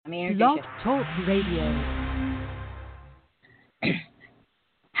Blog Talk Radio.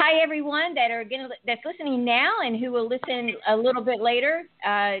 Hi, everyone that's listening now and who will listen a little bit later,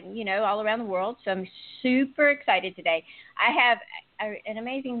 all around the world. So I'm super excited today. I have an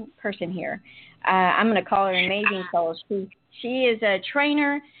amazing person here. I'm going to call her an amazing soul. She is a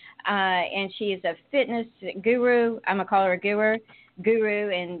trainer, and she is a fitness guru. I'm going to call her a guru,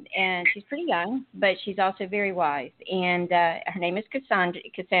 and she's pretty young, but she's also very wise. And her name is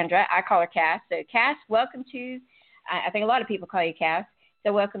Cassandra. I call her Cass. So, Cass, welcome to, I think a lot of people call you Cass.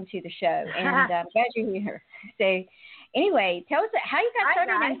 So welcome to the show, and I'm glad you're here. So anyway, tell us how you got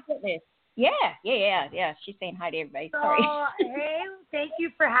started in fitness. Yeah. She's saying hi to everybody. Sorry. Hey, thank you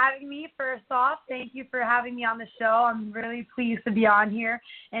for having me. First off, thank you for having me on the show. I'm really pleased to be on here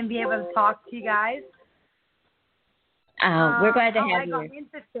and be able to talk to you guys. We're glad to have you. How I got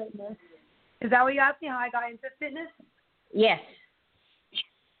into fitness. Is that what you asked me, how I got into fitness? Yes.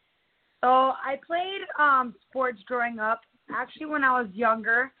 So I played sports growing up. Actually, when I was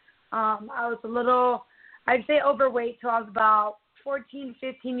younger, I was a little, I'd say overweight till I was about 14,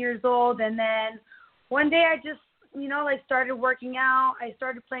 15 years old. And then one day I just, started working out. I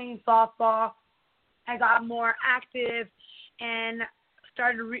started playing softball. I got more active and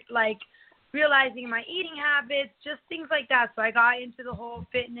started realizing my eating habits, just things like that. So I got into the whole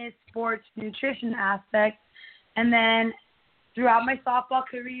fitness, sports, nutrition aspect. And then throughout my softball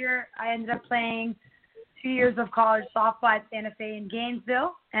career, I ended up playing 2 years of college softball at Santa Fe in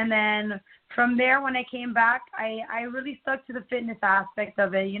Gainesville. And then from there, when I came back, I really stuck to the fitness aspect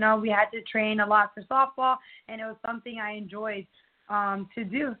of it. We had to train a lot for softball, and it was something I enjoyed to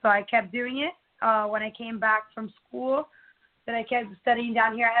do. So I kept doing it. When I came back from school, that I kept studying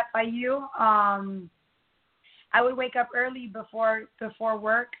down here at FIU, I would wake up early before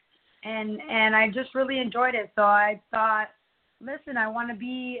work, and I just really enjoyed it. So I thought, listen, I want to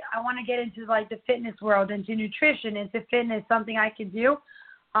get into the fitness world, into nutrition, into fitness, something I could do.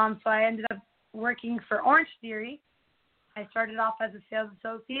 So I ended up working for Orange Theory. I started off as a sales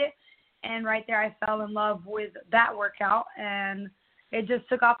associate, and right there I fell in love with that workout, and it just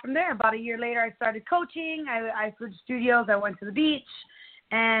took off from there. About a year later, I started coaching. I switched studios. I went to the beach,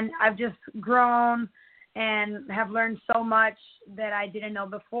 and I've just grown and have learned so much that I didn't know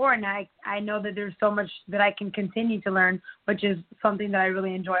before, and I know that there's so much that I can continue to learn, which is something that I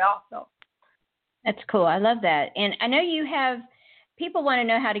really enjoy also. That's cool. I love that. And I know people want to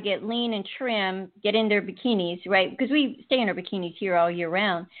know how to get lean and trim, get in their bikinis, right? Because we stay in our bikinis here all year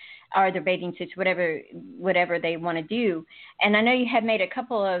round, or their bathing suits, whatever they want to do. And I know you have made a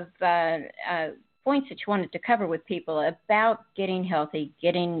couple of points that you wanted to cover with people about getting healthy,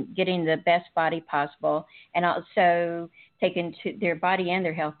 getting the best body possible, and also taking their body and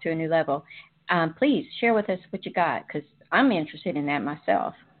their health to a new level. Please share with us what you got, because I'm interested in that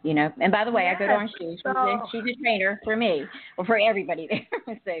myself. And by the way, I go to Orange Theory. She's a trainer for me, or for everybody there.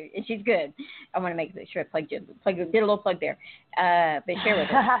 And she's good. I want to make sure I did a little plug there. But share with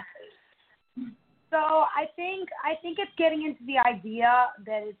us. So I think it's getting into the idea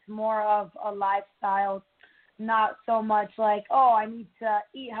that it's more of a lifestyle, not so much like, I need to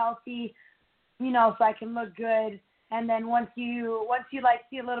eat healthy, so I can look good. And then once you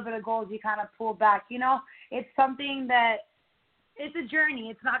see a little bit of goals, you kind of pull back. It's something that it's a journey.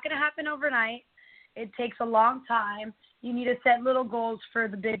 It's not going to happen overnight. It takes a long time. You need to set little goals for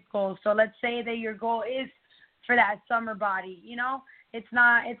the big goals. So let's say that your goal is for that summer body. It's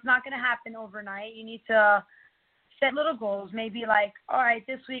not going to happen overnight. You need to set little goals. Maybe all right,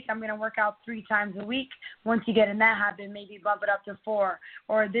 this week I'm going to work out 3 times a week. Once you get in that habit, maybe bump it up to 4.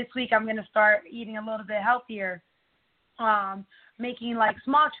 Or this week I'm going to start eating a little bit healthier. Making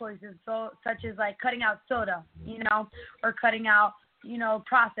small choices, such as cutting out soda, or cutting out,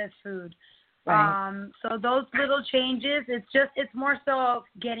 processed food. Right. So those little changes, it's more so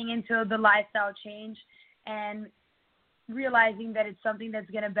getting into the lifestyle change and realizing that it's something that's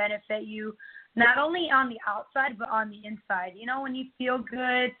going to benefit you not only on the outside but on the inside. When you feel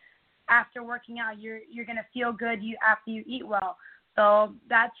good after working out, you're going to feel good after you eat well. So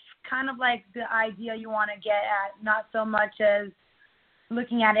that's kind of the idea you want to get at, not so much as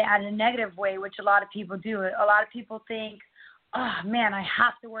looking at it at a negative way, which a lot of people do. A lot of people think, oh, man, I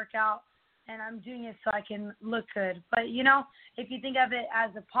have to work out, and I'm doing it so I can look good. But, if you think of it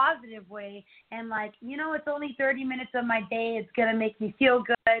as a positive way and, it's only 30 minutes of my day, it's going to make me feel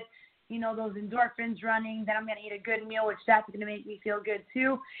good, those endorphins running, then I'm going to eat a good meal, which that's going to make me feel good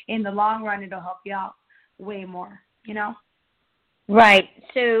too. In the long run, it'll help you out way more, Right.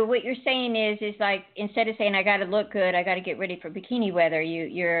 So what you're saying is like instead of saying I got to look good, I got to get ready for bikini weather.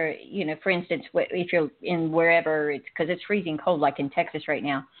 You're for instance, if you're in wherever it's because it's freezing cold, like in Texas right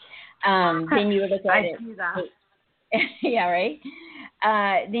now, then you look at I it. see that. Yeah, right.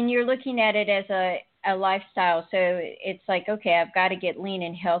 Then you're looking at it as a lifestyle. So it's like, okay, I've got to get lean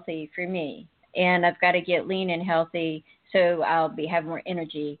and healthy for me, and I've got to get lean and healthy so I'll have more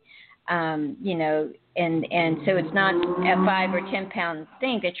energy. And so it's not a 5 or 10 pound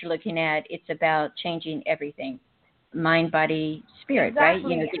thing that you're looking at. It's about changing everything, mind, body, spirit, right?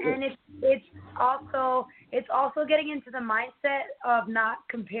 Exactly, and it's also getting into the mindset of not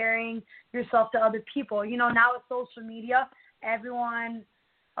comparing yourself to other people. Now with social media,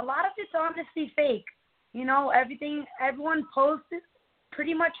 a lot of it's honestly fake. Everyone posts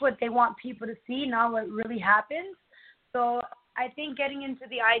pretty much what they want people to see, not what really happens. So I think getting into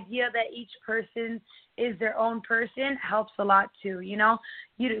the idea that each person is their own person helps a lot too.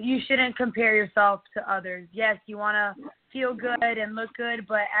 You shouldn't compare yourself to others. Yes, you want to feel good and look good,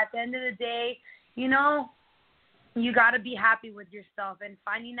 but at the end of the day, you got to be happy with yourself, and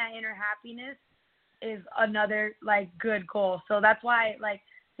finding that inner happiness is another good goal. So that's why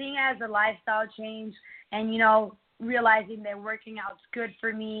seeing it as a lifestyle change, and realizing that working out's good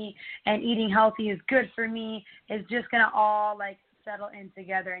for me and eating healthy is good for me is just going to all settle in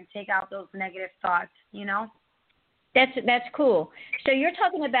together and take out those negative thoughts. That's cool. So you're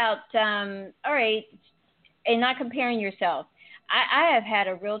talking about all right, and not comparing yourself. I have had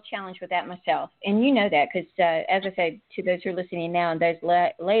a real challenge with that myself, and you know that because as I said to those who are listening now and those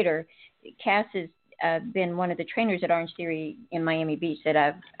later, Cass has been one of the trainers at Orange Theory in Miami Beach that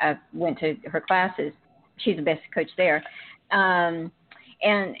I've went to her classes. She's the best coach there. And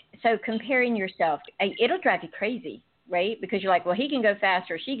so comparing yourself, it'll drive you crazy, right? Because you're like, well, he can go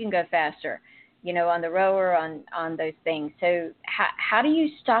faster, she can go faster, on the rower, on those things. So how do you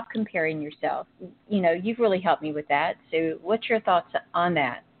stop comparing yourself? You've really helped me with that. So what's your thoughts on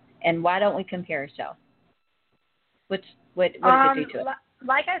that? And why don't we compare ourselves? What does it do to us?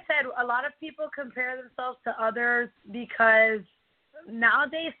 Like I said, a lot of people compare themselves to others because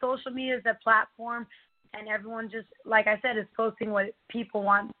nowadays social media is a platform, and everyone just, like I said, is posting what people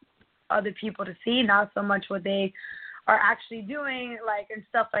want other people to see, not so much what they are actually doing, and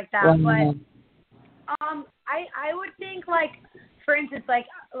stuff like that. Mm-hmm. But I would think, for instance, like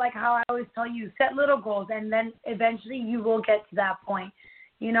how I always tell you, set little goals, and then eventually you will get to that point.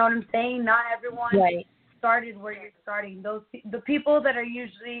 You know what I'm saying? Not everyone started where you're starting. The people that are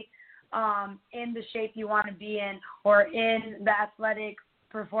usually in the shape you want to be in, or in the athletic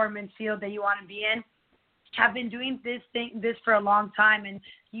performance field that you want to be in, have been doing this for a long time and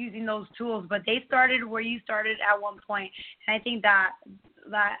using those tools, but they started where you started at one point. And I think that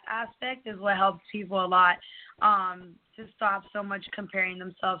aspect is what helps people a lot, to stop so much comparing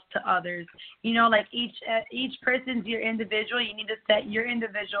themselves to others. Each person's your individual. You need to set your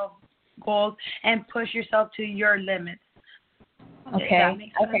individual goals and push yourself to your limits.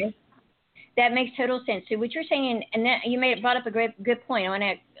 Okay. Okay. That makes total sense. So what you're saying, and that you brought up a good point. I want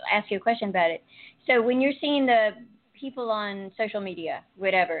to ask you a question about it. So when you're seeing the people on social media,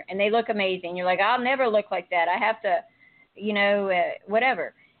 whatever, and they look amazing, you're like, I'll never look like that. I have to,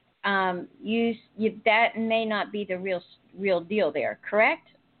 whatever. That may not be the real deal there, correct?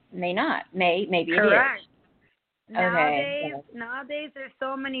 May not. Maybe correct. It is. Nowadays there's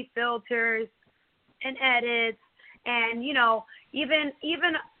so many filters and edits, and even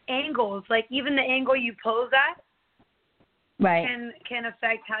angles, even the angle you pose at, right, can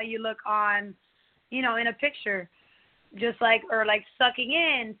affect how you look on, in a picture, just or sucking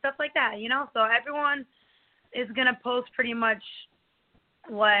in, stuff like that, So everyone is gonna post pretty much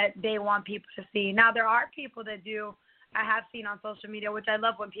what they want people to see. Now there are people that do. I have seen on social media, which I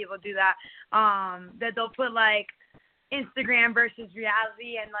love when people do that. That they'll put Instagram versus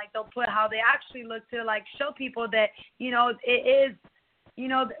reality, and they'll put how they actually look to show people that it is,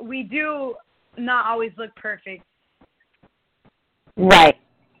 we do not always look perfect. Right.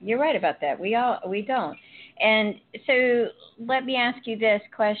 You're right about that. We don't. And so let me ask you this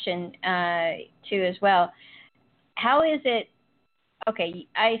question too as well. How is it? Okay,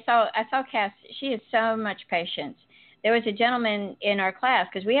 I saw Cass. She has so much patience. There was a gentleman in our class,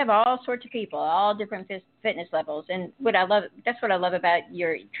 because we have all sorts of people, all different fitness levels, and that's what I love about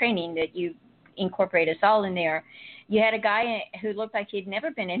your training, that you incorporate us all in there. You had a guy who looked like he'd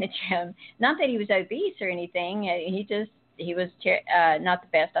never been in a gym. Not that he was obese or anything. He was not the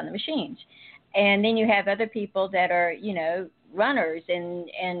best on the machines. And then you have other people that are, runners and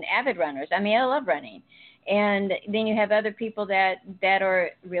avid runners. I mean, I love running. And then you have other people that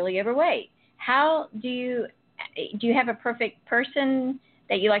are really overweight. How do you Do you have a perfect person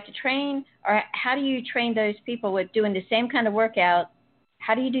that you like to train, or how do you train those people with doing the same kind of workout?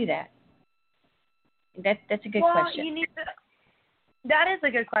 How do you do that? That's a good question. You need to. That is a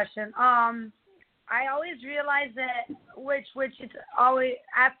good question. I always realized that which it's always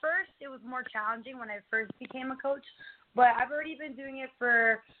at first it was more challenging when I first became a coach, but I've already been doing it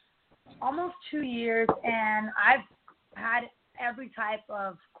for almost 2 years, and I've had every type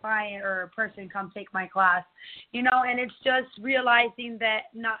of client or person come take my class, and it's just realizing that,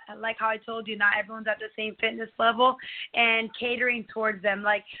 not like how I told you, not everyone's at the same fitness level, and catering towards them.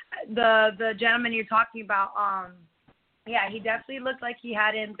 Like the gentleman you're talking about, yeah, he definitely looked like he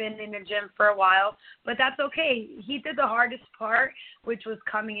hadn't been in the gym for a while, but that's okay. He did the hardest part, which was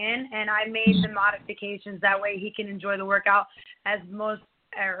coming in, and I made the modifications that way he can enjoy the workout as much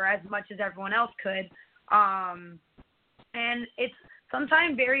as everyone else could. And it's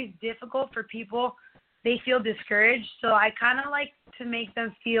sometimes very difficult for people. They feel discouraged, so I kind of like to make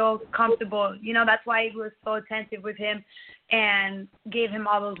them feel comfortable. That's why I was so attentive with him and gave him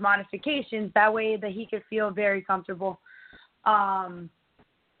all those modifications. That way that he could feel very comfortable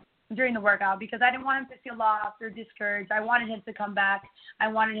during the workout, because I didn't want him to feel lost or discouraged. I wanted him to come back. I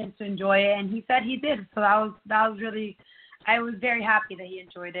wanted him to enjoy it, and he said he did. So that was really, I was very happy that he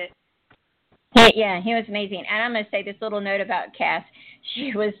enjoyed it. Yeah, he was amazing. And I'm going to say this little note about Cass.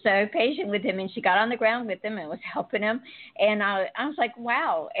 She was so patient with him, and she got on the ground with him and was helping him. And I was like,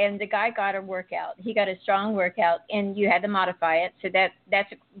 wow. And the guy got a workout. He got a strong workout, and you had to modify it. So that's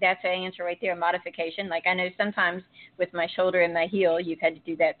an answer right there, modification. Like I know sometimes with my shoulder and my heel, you've had to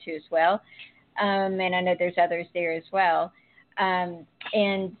do that too as well. And I know there's others there as well. And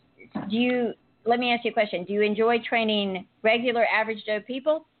let me ask you a question. Do you enjoy training regular average Joe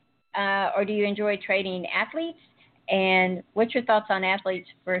people? Or do you enjoy training athletes? And what's your thoughts on athletes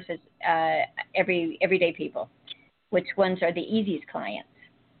versus everyday people? Which ones are the easiest clients?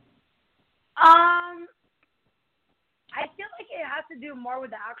 I feel like it has to do more with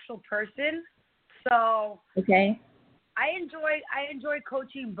the actual person. So okay, I enjoy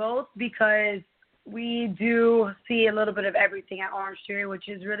coaching both, because we do see a little bit of everything at Orange Theory, which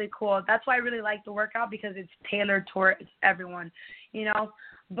is really cool. That's why I really like the workout, because it's tailored towards everyone,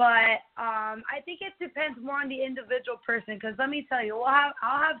 But I think it depends more on the individual person, because let me tell you, I'll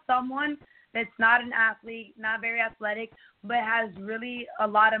have someone that's not an athlete, not very athletic, but has really a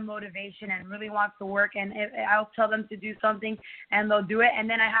lot of motivation and really wants to work, and I'll tell them to do something and they'll do it. And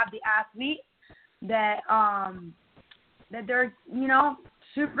then I have the athlete that they're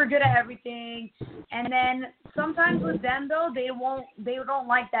super good at everything, and then sometimes with them though, they don't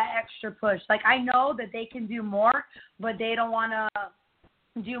like that extra push. Like I know that they can do more, but they don't want to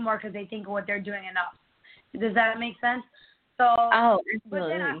do more because they think what they're doing enough. Does that make sense? So, absolutely. But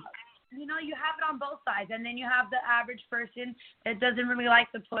then you have it on both sides, and then you have the average person that doesn't really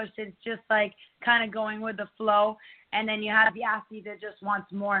like the push. It's just like kind of going with the flow, and then you have the athlete that just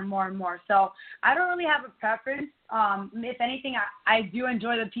wants more and more and more. So I don't really have a preference. If anything, I do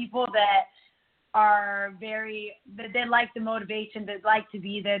enjoy the people that are they like the motivation, they like to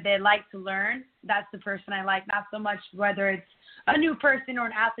be there, they like to learn. That's the person I like, not so much whether it's a new person or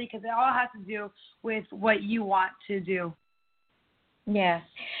an athlete, because it all has to do with what you want to do. Yeah.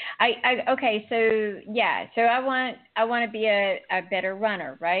 Okay. So I want to be a better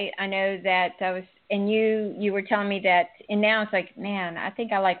runner, right? I know that you were telling me that, and now it's like, man, I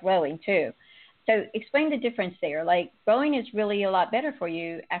think I like rowing too. So explain the difference there. Like rowing is really a lot better for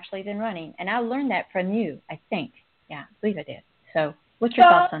you actually than running. And I learned that from you, I think. Yeah, I believe I did. So what's your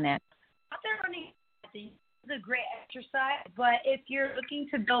thoughts on that? Running is a great exercise, but if you're looking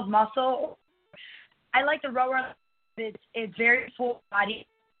to build muscle, I like the rower. It's very full body,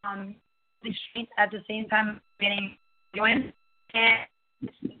 strength at the same time getting going, and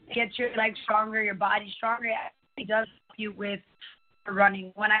gets your legs stronger, your body stronger. It does help you with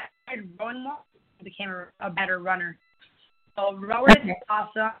running. When I started rowing more, I became a better runner. So rowers is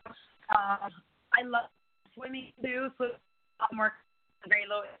awesome. I love swimming too. So a lot more very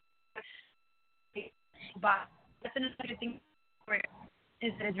low. But that's another thing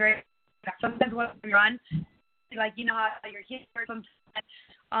is that it's very sometimes when we run, like how your hips hurt sometimes.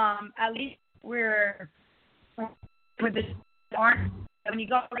 At least we're with this arm. When you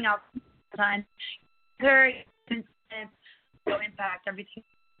go running out sometimes, very instant impact everything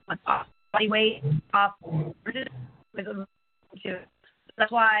off body weight off.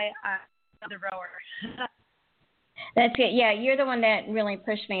 That's why I'm the rower. That's good. Yeah, you're the one that really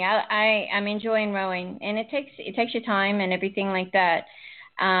pushed me. I'm enjoying rowing, and it takes your time and everything like that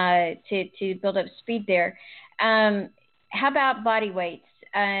to build up speed there. How about body weights?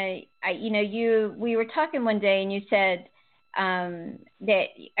 we were talking one day and you said that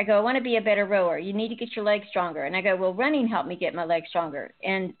I go, I want to be a better rower. You need to get your legs stronger. And I go, well, running helped me get my legs stronger.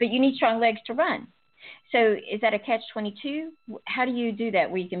 But you need strong legs to run. So is that a catch-22? How do you do that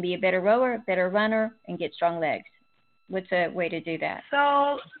where you can be a better rower, a better runner, and get strong legs? What's a way to do that?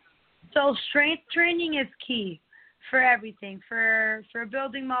 So strength training is key for everything, for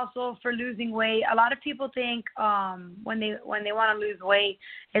building muscle, for losing weight. A lot of people think when they want to lose weight,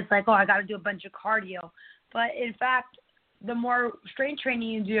 it's like, oh, I got to do a bunch of cardio. But in fact, the more strength training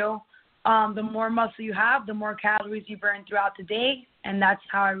you do, the more muscle you have, the more calories you burn throughout the day, and that's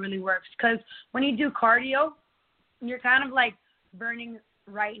how it really works. Because when you do cardio, you're kind of like burning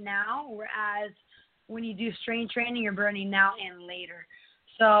right now, whereas when you do strength training, you're burning now and later.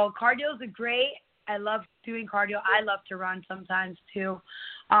 So cardio is great. I love doing cardio. I love to run sometimes too.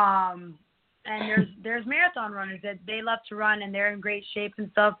 And there's marathon runners that they love to run and they're in great shape and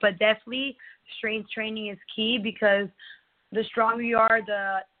stuff. But definitely strength training is key because the stronger you are,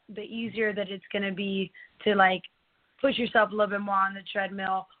 the easier that it's going to be to like push yourself a little bit more on the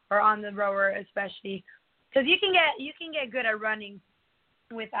treadmill or on the rower, especially because you can get good at running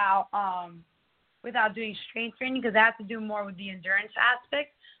without doing strength training because that has to do more with the endurance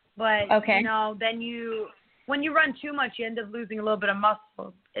aspect. But, then when you run too much, you end up losing a little bit of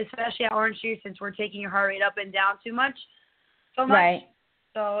muscle, especially at Orange Juice since we're taking your heart rate up and down so much. Right.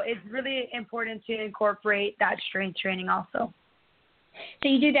 So it's really important to incorporate that strength training also. So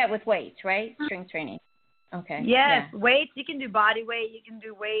you do that with weights, right? Strength training. Okay. Yes, yeah. Weights. You can do body weight. You can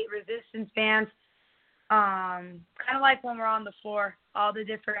do weight resistance bands. Kind of like when we're on the floor, all the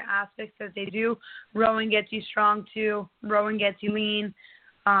different aspects that they do. Rowing gets you strong too. Rowing gets you lean.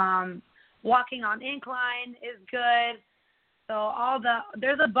 Walking on incline is good. So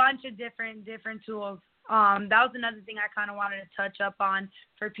there's a bunch of different tools. That was another thing I kind of wanted to touch up on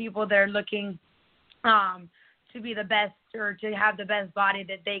for people that are looking to be the best or to have the best body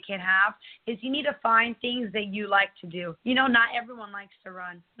that they can have is you need to find things that you like to do. Not everyone likes to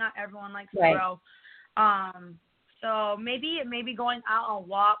run. Not everyone likes to row. So maybe going out on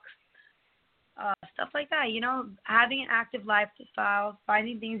walks, stuff like that, having an active lifestyle,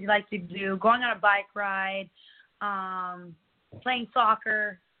 finding things you like to do, going on a bike ride, playing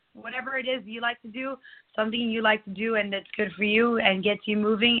soccer, whatever it is you like to do, something you like to do and that's good for you and gets you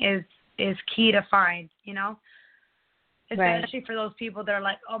moving is key to find, especially for those people that are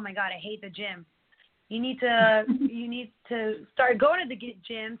like, oh my God, I hate the gym. You need to start going to the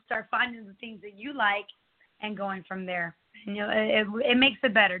gym, start finding the things that you like and going from there. And, it makes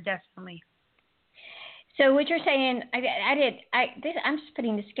it better, definitely. So what you're saying, I'm just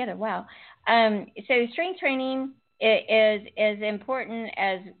putting this together. Wow. So strength training is as important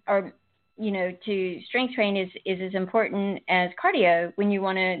as, to strength train is as important as cardio when you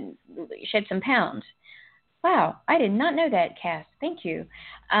want to shed some pounds. Wow, I did not know that, Cass. Thank you.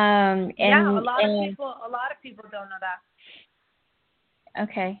 A lot of people don't know that.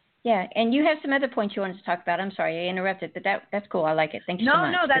 Okay. Yeah, and you have some other points you wanted to talk about. I'm sorry, I interrupted, but that's cool. I like it. Thank you so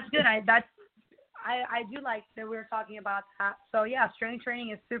much. No, that's good. I do like that we were talking about that. So yeah, strength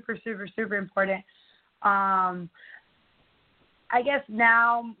training is super, super, super important. I guess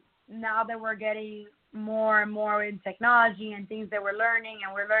now that we're getting more and more in technology and things that we're learning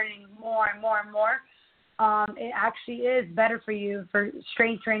more and more and more, it actually is better for you for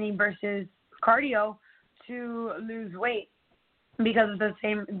strength training versus cardio to lose weight because of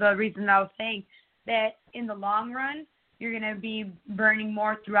the reason I was saying that in the long run, you're going to be burning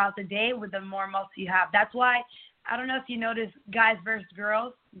more throughout the day with the more muscle you have. That's why, I don't know if you notice, guys versus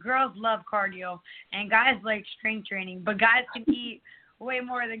girls. Girls love cardio, and guys like strength training. But guys can eat way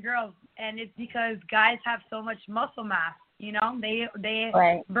more than girls, and it's because guys have so much muscle mass. They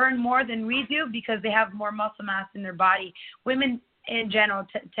right. burn more than we do because they have more muscle mass in their body. Women in general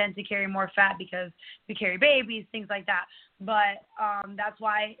tend to carry more fat because we carry babies, things like that. But that's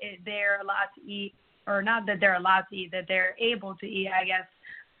why they're allowed to eat. Or not that they're allowed to eat, that they're able to eat, I guess,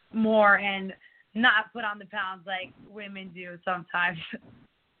 more and not put on the pounds like women do sometimes.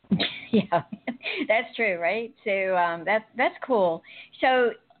 Yeah, that's true, right? So that's cool.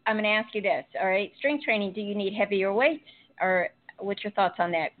 So I'm going to ask you this, all right? Strength training, do you need heavier weights? Or what's your thoughts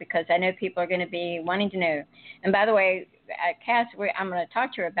on that? Because I know people are going to be wanting to know. And by the way, Cass, I'm going to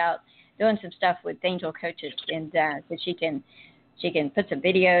talk to her about doing some stuff with Angel Coaches and so she can put some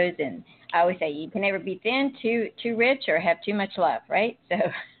videos. And I always say you can never be thin, too rich, or have too much love, right? So,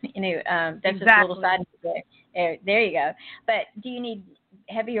 that's just a little side there. There you go. But do you need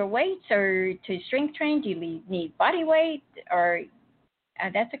heavier weights or to strength train? Do you need body weight? Or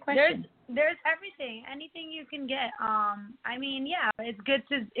that's a question. There's everything, anything you can get. I mean, yeah, it's good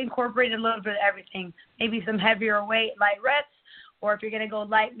to incorporate a little bit of everything. Maybe some heavier weight, light reps, or if you're gonna go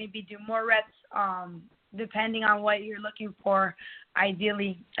light, maybe do more reps. Depending on what you're looking for.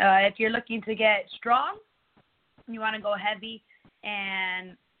 Ideally, if you're looking to get strong, you want to go heavy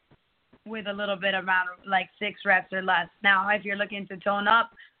and with a little bit amount of like 6 reps or less. Now, if you're looking to tone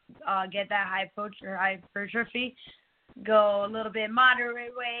up, get that hypertrophy, go a little bit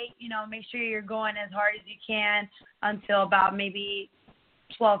moderate weight, make sure you're going as hard as you can until about maybe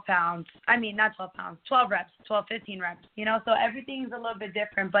 12 pounds. I mean, not 12 pounds, 12 reps, 12, 15 reps, so everything's a little bit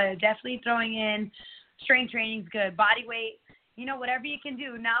different, but definitely throwing in strength training is good. Body weight, whatever you can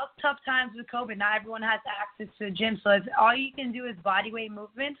do. Now it's tough times with COVID. Not everyone has access to a gym, so if all you can do is body weight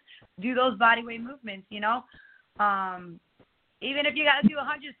movements, do those body weight movements, Even if you got to do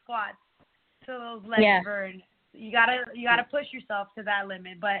 100 squats till those legs burn, you gotta push yourself to that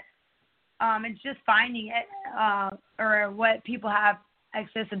limit. But it's just finding it or what people have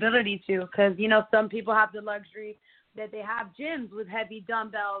accessibility to, because some people have the luxury that they have gyms with heavy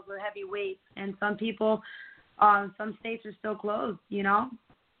dumbbells or heavy weights, and some people, some states are still closed, and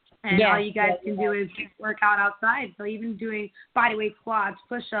all you guys can do is work out outside. So even doing body weight squats,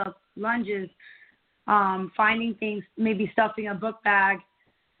 push-ups, lunges, finding things, maybe stuffing a book bag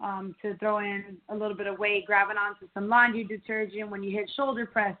to throw in a little bit of weight, grabbing onto some laundry detergent when you hit shoulder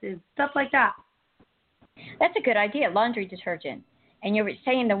presses, stuff like that. That's a good idea, laundry detergent. And you're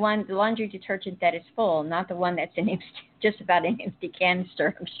saying the laundry detergent that is full, not the one that's just about an empty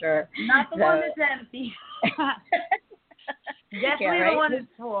canister, I'm sure. Not the one that's empty. Definitely the one that's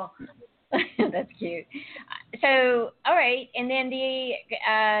full. That's cute. So, all right. And then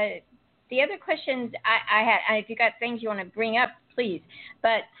the other questions I had, if you got things you want to bring up, please.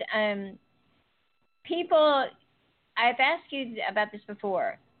 But people, I've asked you about this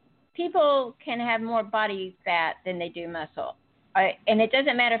before. People can have more body fat than they do muscle. And it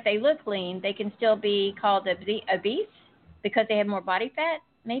doesn't matter if they look lean, they can still be called obese because they have more body fat,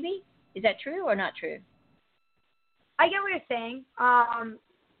 maybe? Is that true or not true? I get what you're saying.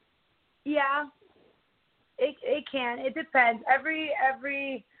 Yeah, it can. It depends.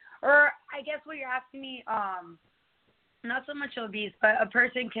 Or I guess what you're asking me, not so much obese, but a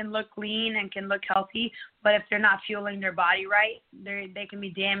person can look lean and can look healthy, but if they're not fueling their body right, they can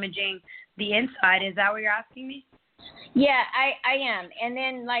be damaging the inside. Is that what you're asking me? Yeah, I am. And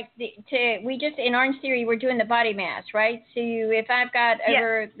then we just in Orange Theory we're doing the body mass, right? So if I've got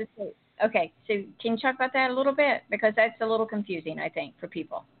over okay, so can you talk about that a little bit, because that's a little confusing, I think, for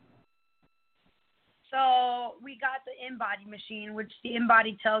people. So we got the InBody machine, which the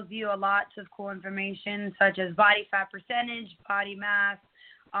InBody tells you a lot of cool information such as body fat percentage, body mass.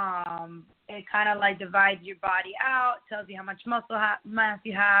 It kind of divides your body out, tells you how much muscle mass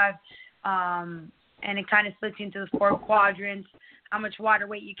you have. And it kind of splits you into the 4 quadrants, how much water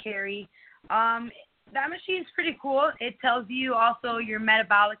weight you carry. That machine's pretty cool. It tells you also your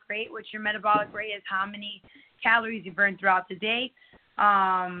metabolic rate, which your metabolic rate is how many calories you burn throughout the day.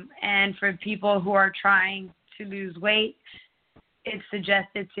 And for people who are trying to lose weight, it's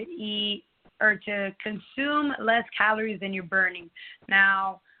suggested to eat or to consume less calories than you're burning.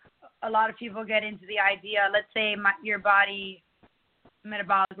 Now, a lot of people get into the idea, let's say your body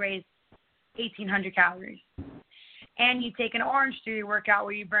metabolic rate is 1,800 calories, and you take an Orange Theory workout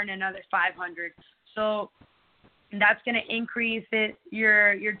where you burn another 500. So that's going to increase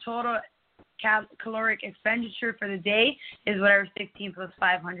your total caloric expenditure for the day is whatever 16 plus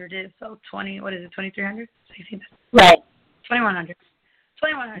 500 is. So 2,300? 16? Right. 2,100.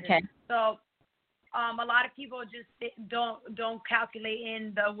 2,100. Okay. So a lot of people just don't calculate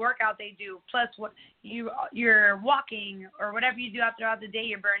in the workout they do, plus what you're walking or whatever you do throughout the day,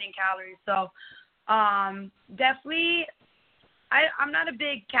 you're burning calories. So definitely, I'm not a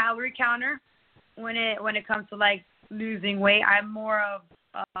big calorie counter when it comes to losing weight. I'm more of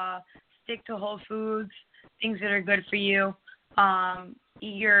stick to whole foods, things that are good for you.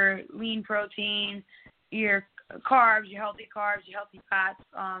 Eat your lean protein, your carbs, your healthy fats.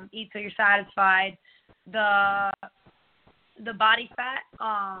 Eat till you're satisfied. The body fat,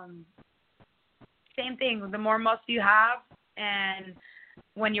 same thing. The more muscle you have, and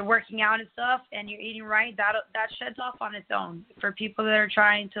when you're working out and stuff, and you're eating right, that sheds off on its own. For people that are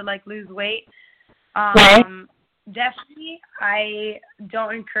trying to lose weight, definitely, I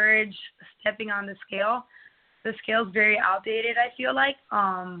don't encourage stepping on the scale. The scale's very outdated, I feel like.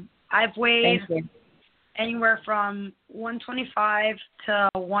 I've weighed anywhere from 125 to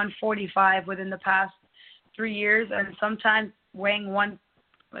 145 within the past 3 years, and sometimes weighing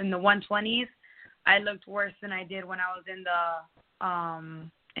in the 120s, I looked worse than I did when I was in the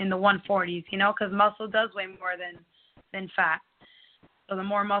in the 140s, because muscle does weigh more than fat. So the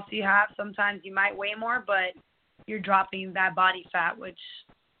more muscle you have, sometimes you might weigh more, but you're dropping that body fat, which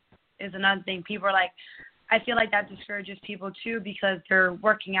is another thing. People are like, I feel like that discourages people too, because they're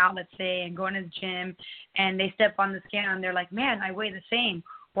working out, let's say, and going to the gym, and they step on the scale and they're like, man, I weigh the same,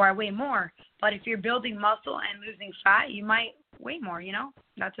 or I weigh more. But if you're building muscle and losing fat, you might weigh more,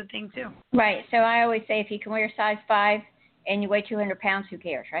 That's a thing too. Right. So I always say, if you can wear a size 5 and you weigh 200 pounds, who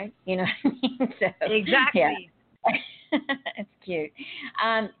cares, right? You know what I mean? So, Exactly. Yeah. That's cute.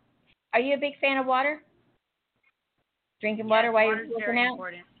 Are you a big fan of water? Drinking water while you're working very out?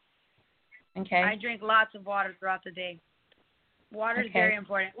 Important. Okay. I drink lots of water throughout the day. Water is Okay. very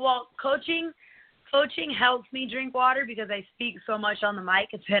important. Well, coaching helps me drink water because I speak so much on the mic.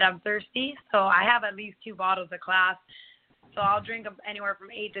 It's that I'm thirsty. So I have at least 2 bottles a class. So I'll drink anywhere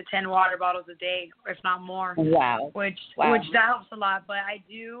from 8 to 10 water bottles a day, if not more. Wow. Which Wow. that helps a lot. But I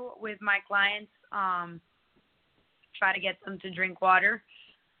do, with my clients, try to get them to drink water.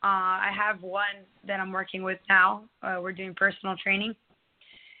 I have one that I'm working with now. We're doing personal training.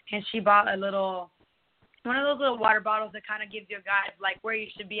 And she bought one of those little water bottles that kind of gives you a guide, like where you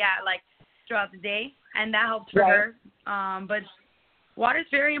should be at, like throughout the day. And that helps for her. But water is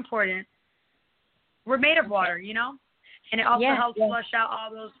very important. We're made of water, And it also helps flush out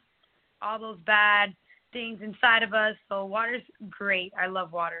all those bad things inside of us. So water's great. I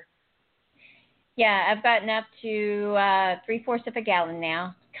love water. Yeah, I've gotten up to 3/4 of a gallon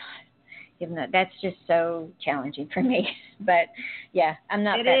now. God, even though that's just so challenging for me. But yeah, I'm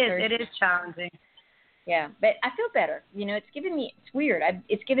not that thirsty. It is challenging. Yeah, but I feel better. It's weird.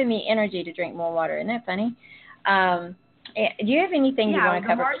 It's giving me energy to drink more water. Isn't that funny? Do you have anything you want to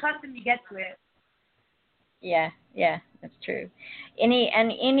cover? Yeah, the more accustomed you get to it. Yeah, that's true.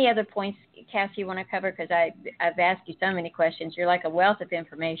 Any other points, Cassie, you want to cover? Because I've asked you so many questions. You're like a wealth of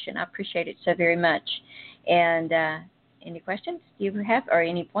information. I appreciate it so very much. And any questions you have, or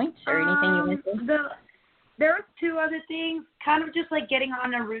any points, or anything you want to say? There are 2 other things, kind of just like getting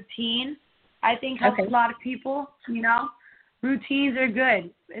on a routine. I think helps a lot of people, Routines are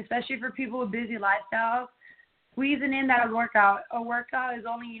good, especially for people with busy lifestyles. Squeezing in that workout. A workout is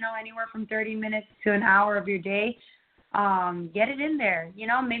only, anywhere from 30 minutes to an hour of your day. Get it in there.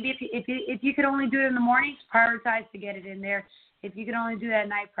 Maybe if you could only do it in the mornings, prioritize to get it in there. If you could only do that at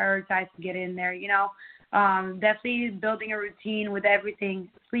night, prioritize to get it in there. Definitely building a routine with everything.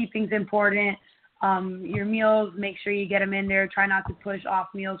 Sleeping's important. Your meals, make sure you get them in there. Try not to push off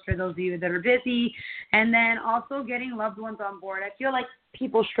meals for those of you that are busy. And then also getting loved ones on board. I feel like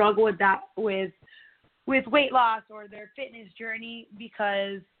people struggle with that with weight loss or their fitness journey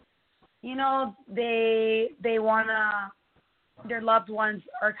because, they want to, their loved ones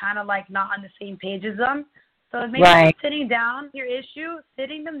are kind of like not on the same page as them. So maybe sitting down,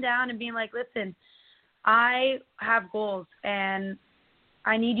 sitting them down and being like, listen, I have goals and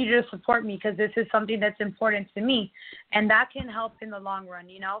I need you to support me because this is something that's important to me. And that can help in the long run,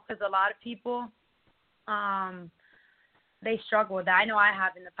 because a lot of people, they struggle with that. I know I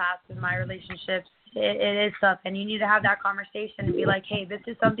have in the past with my relationships. It is tough, and you need to have that conversation and be like, hey, this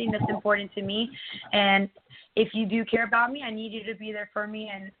is something that's important to me, and if you do care about me, I need you to be there for me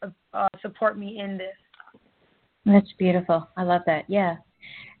and support me in this. That's beautiful. I love that. Yeah.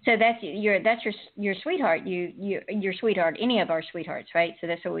 So that's your sweetheart. Your sweetheart. Any of our sweethearts, right? So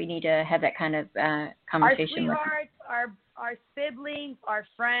that's what we need to have that kind of conversation with. Our sweethearts, our siblings, our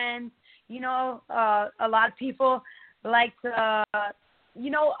friends. A lot of people like to.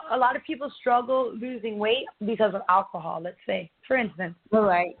 A lot of people struggle losing weight because of alcohol, let's say, for instance.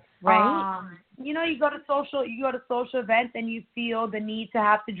 Right. You go to social events and you feel the need to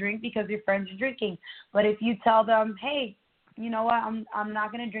have to drink because your friends are drinking. But if you tell them, hey, you know what, I'm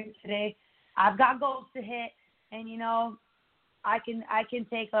not going to drink today. I've got goals to hit, and I can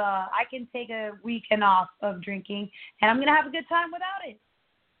take a weekend off of drinking, and I'm going to have a good time without it.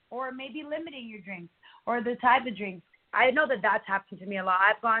 Or maybe limiting your drinks or the type of drinks. I know that that's happened to me a lot.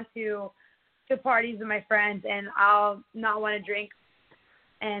 I've gone to parties with my friends, and I'll not want to drink.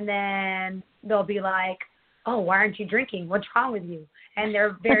 And then they'll be like, oh, why aren't you drinking? What's wrong with you? And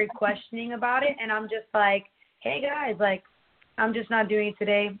they're very questioning about it. And I'm just like, hey, guys, like, I'm just not doing it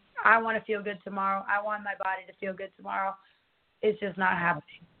today. I want to feel good tomorrow. I want my body to feel good tomorrow. It's just not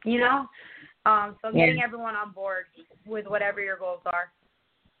happening, So getting everyone on board with whatever your goals are.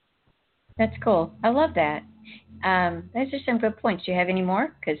 That's cool. I love that. Those are some good points. Do you have any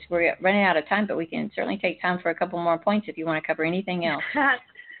more? Because we're running out of time, but we can certainly take time for a couple more points if you want to cover anything else.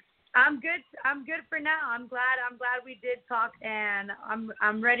 I'm good for now. I'm glad we did talk, and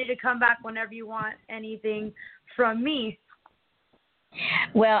I'm ready to come back whenever you want anything from me.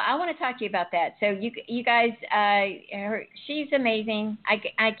 Well, I want to talk to you about that. So you guys, she's amazing. I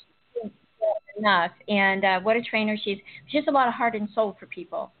can't say enough. And what a trainer she is. She has a lot of heart and soul for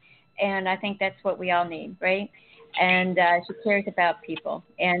people, and I think that's what we all need, right? And she cares about people.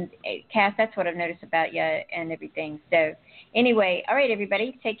 And Cass, that's what I've noticed about you and everything. So anyway, all right,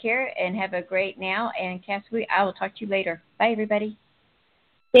 everybody, take care and have a great now. And Cass, I will talk to you later. Bye, everybody.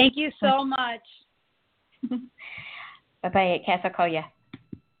 Thank you so much. Bye-bye, Cass. I'll call you.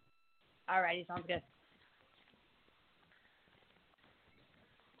 All righty, sounds good.